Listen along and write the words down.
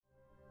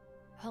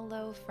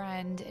Hello,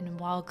 friend, and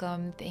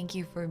welcome. Thank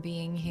you for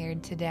being here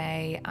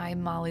today.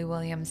 I'm Molly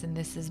Williams, and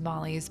this is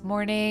Molly's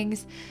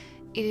Mornings.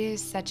 It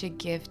is such a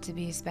gift to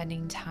be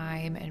spending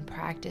time and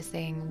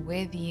practicing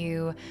with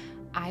you.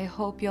 I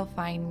hope you'll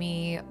find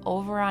me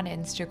over on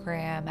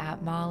Instagram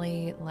at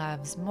Molly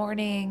Loves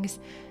Mornings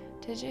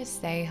to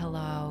just say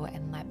hello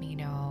and let me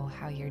know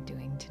how you're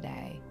doing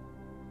today.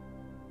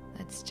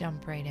 Let's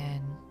jump right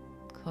in,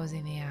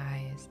 closing the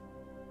eyes,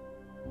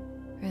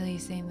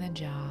 releasing the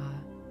jaw.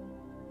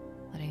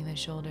 Letting the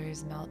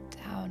shoulders melt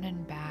down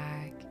and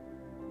back,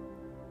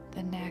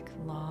 the neck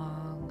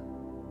long.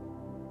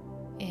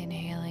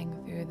 Inhaling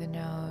through the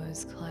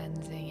nose,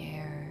 cleansing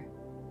air.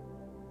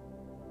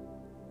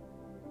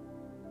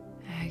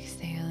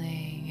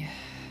 Exhaling,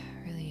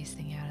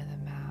 releasing out of the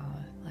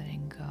mouth,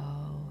 letting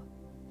go.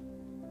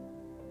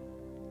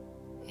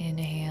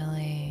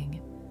 Inhaling,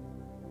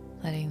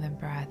 letting the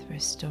breath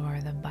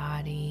restore the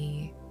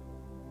body.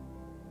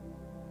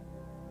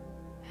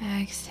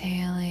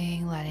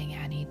 Exhaling, letting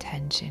any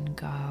tension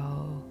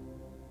go.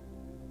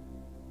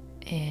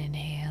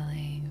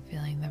 Inhaling,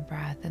 feeling the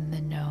breath in the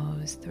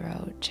nose,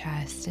 throat,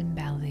 chest, and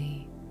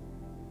belly.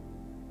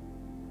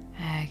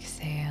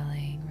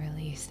 Exhaling,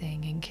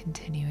 releasing, and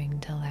continuing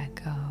to let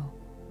go.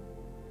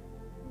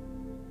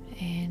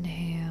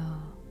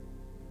 Inhale.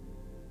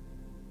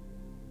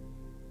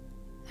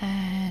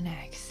 And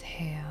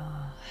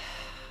exhale.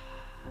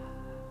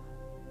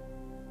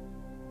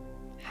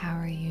 How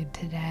are you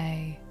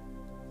today?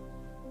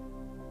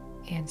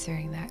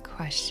 Answering that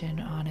question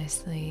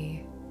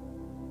honestly,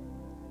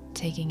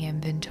 taking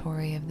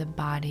inventory of the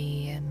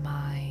body and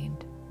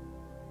mind,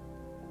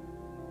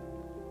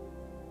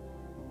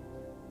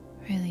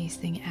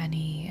 releasing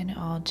any and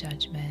all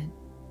judgment.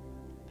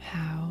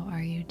 How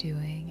are you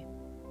doing?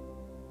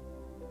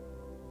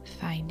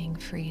 Finding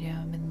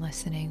freedom and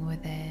listening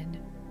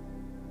within,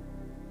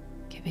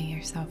 giving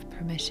yourself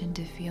permission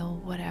to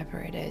feel whatever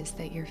it is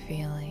that you're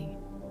feeling.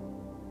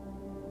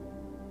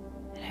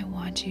 And I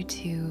want you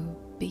to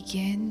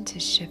begin to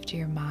shift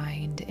your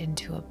mind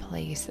into a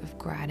place of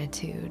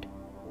gratitude.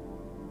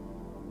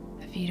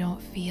 If you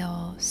don't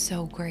feel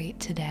so great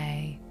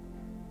today,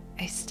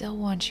 I still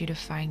want you to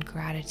find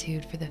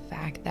gratitude for the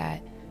fact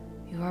that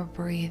you are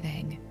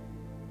breathing,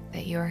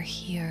 that you are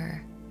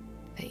here,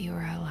 that you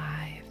are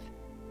alive.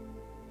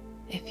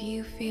 If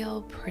you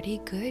feel pretty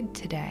good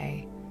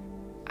today,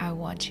 I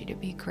want you to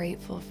be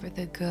grateful for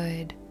the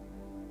good,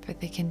 for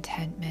the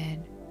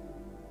contentment,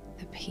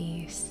 the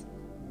peace.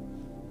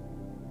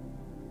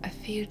 A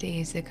few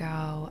days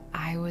ago,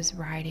 I was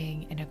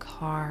riding in a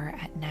car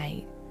at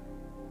night,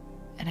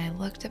 and I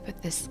looked up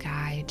at the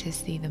sky to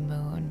see the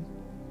moon.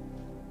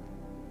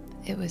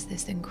 It was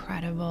this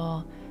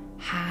incredible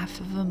half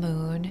of a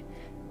moon,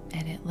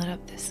 and it lit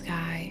up the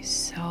sky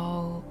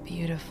so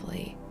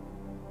beautifully.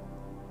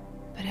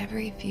 But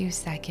every few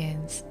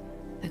seconds,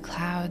 the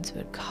clouds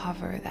would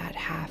cover that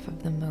half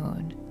of the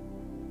moon,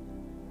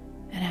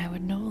 and I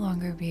would no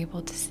longer be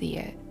able to see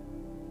it,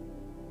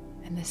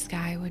 and the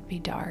sky would be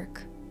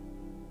dark.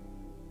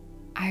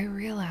 I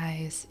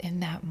realized in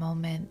that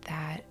moment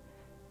that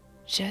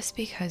just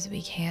because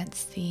we can't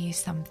see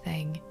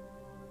something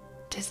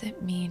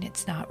doesn't mean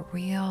it's not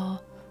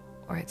real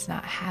or it's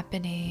not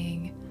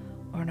happening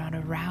or not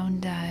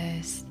around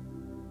us.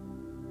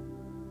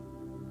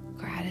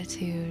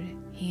 Gratitude,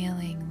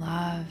 healing,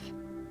 love,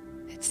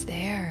 it's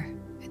there,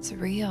 it's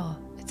real,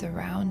 it's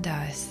around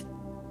us.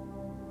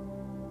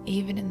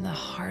 Even in the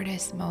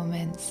hardest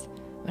moments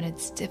when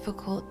it's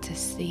difficult to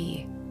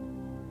see,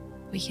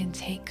 we can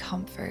take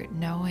comfort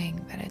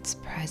knowing that it's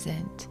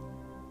present.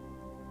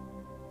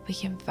 We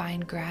can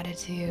find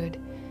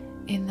gratitude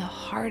in the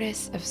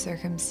hardest of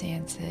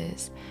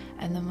circumstances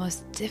and the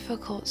most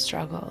difficult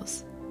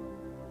struggles.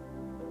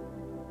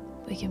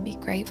 We can be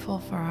grateful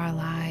for our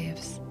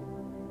lives,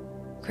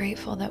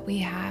 grateful that we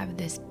have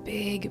this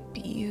big,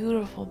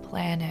 beautiful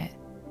planet.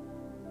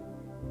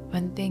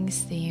 When things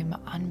seem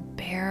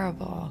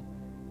unbearable,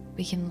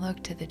 we can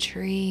look to the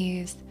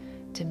trees,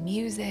 to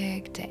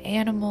music, to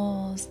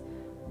animals,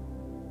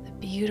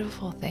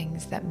 beautiful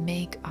things that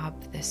make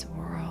up this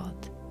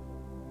world.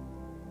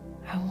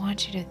 I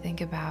want you to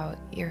think about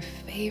your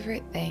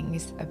favorite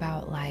things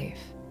about life.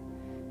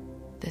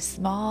 The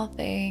small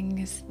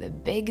things, the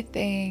big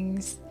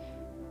things.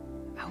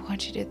 I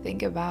want you to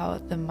think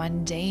about the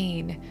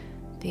mundane,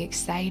 the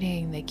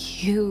exciting, the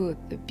cute,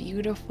 the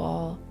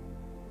beautiful.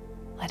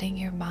 Letting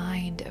your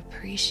mind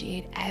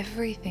appreciate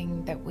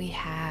everything that we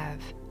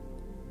have,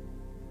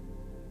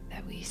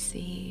 that we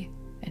see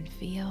and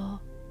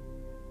feel,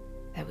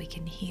 that we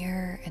can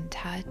hear and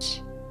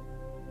touch.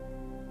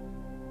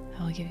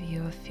 I'll give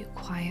you a few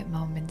quiet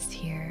moments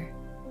here.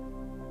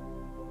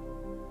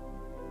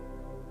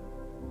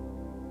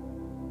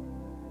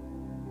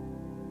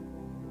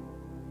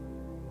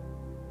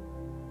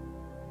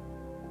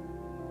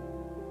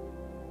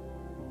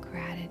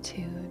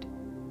 Gratitude,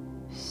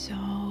 so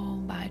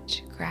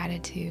much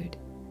gratitude.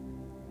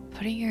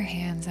 Putting your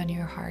hands on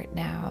your heart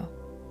now,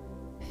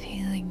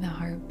 feeling the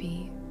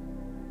heartbeat,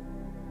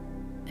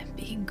 and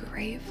being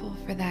grateful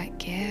for that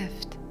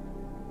gift,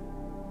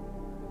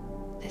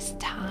 this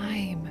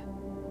time,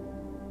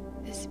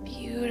 this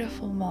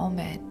beautiful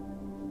moment.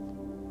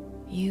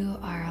 You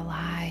are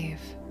alive.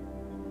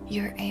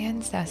 Your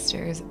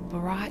ancestors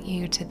brought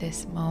you to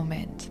this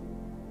moment.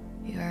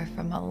 You are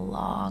from a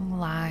long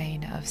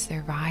line of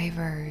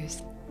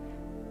survivors,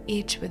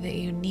 each with a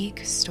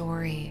unique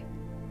story.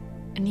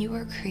 And you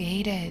were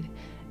created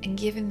and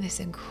given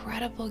this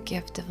incredible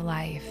gift of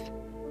life.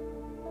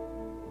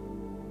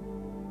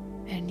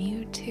 And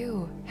you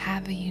too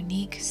have a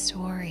unique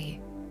story,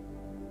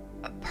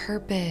 a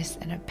purpose,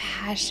 and a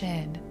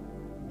passion.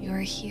 You are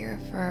here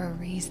for a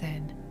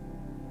reason.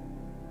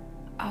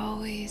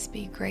 Always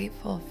be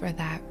grateful for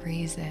that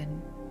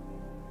reason,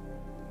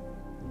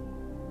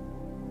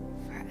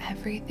 for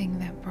everything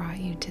that brought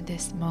you to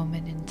this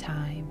moment in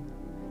time.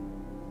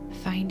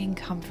 Finding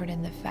comfort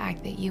in the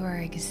fact that you are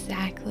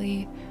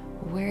exactly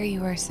where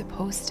you are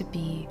supposed to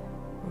be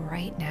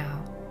right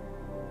now.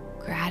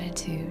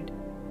 Gratitude.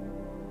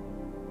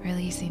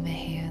 Releasing the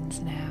hands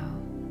now.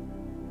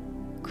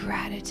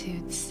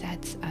 Gratitude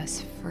sets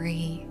us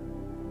free.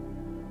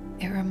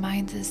 It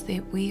reminds us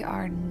that we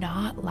are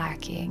not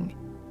lacking,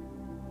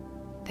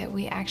 that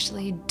we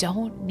actually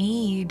don't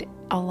need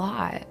a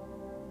lot.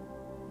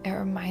 It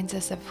reminds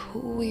us of who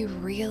we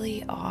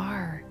really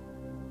are.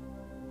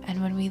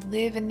 And when we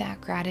live in that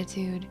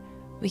gratitude,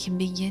 we can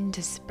begin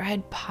to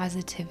spread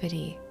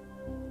positivity.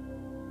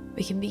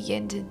 We can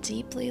begin to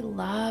deeply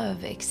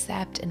love,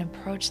 accept, and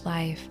approach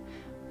life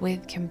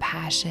with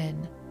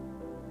compassion.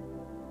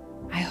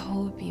 I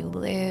hope you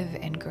live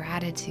in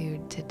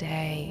gratitude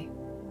today.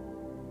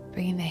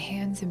 Bringing the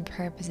hands in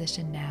prayer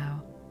position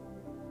now.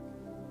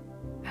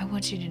 I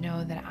want you to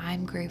know that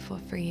I'm grateful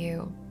for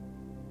you,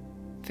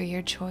 for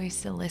your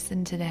choice to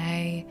listen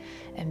today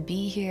and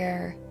be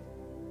here.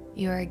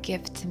 You are a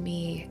gift to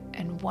me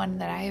and one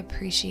that I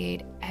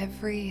appreciate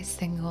every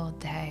single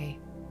day.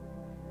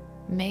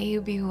 May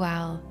you be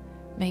well.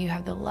 May you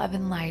have the love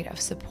and light of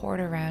support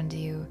around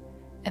you.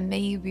 And may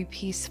you be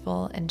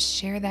peaceful and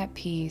share that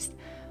peace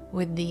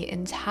with the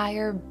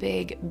entire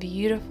big,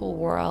 beautiful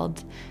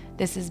world.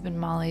 This has been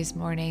Molly's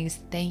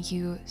Mornings. Thank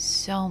you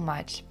so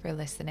much for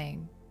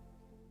listening.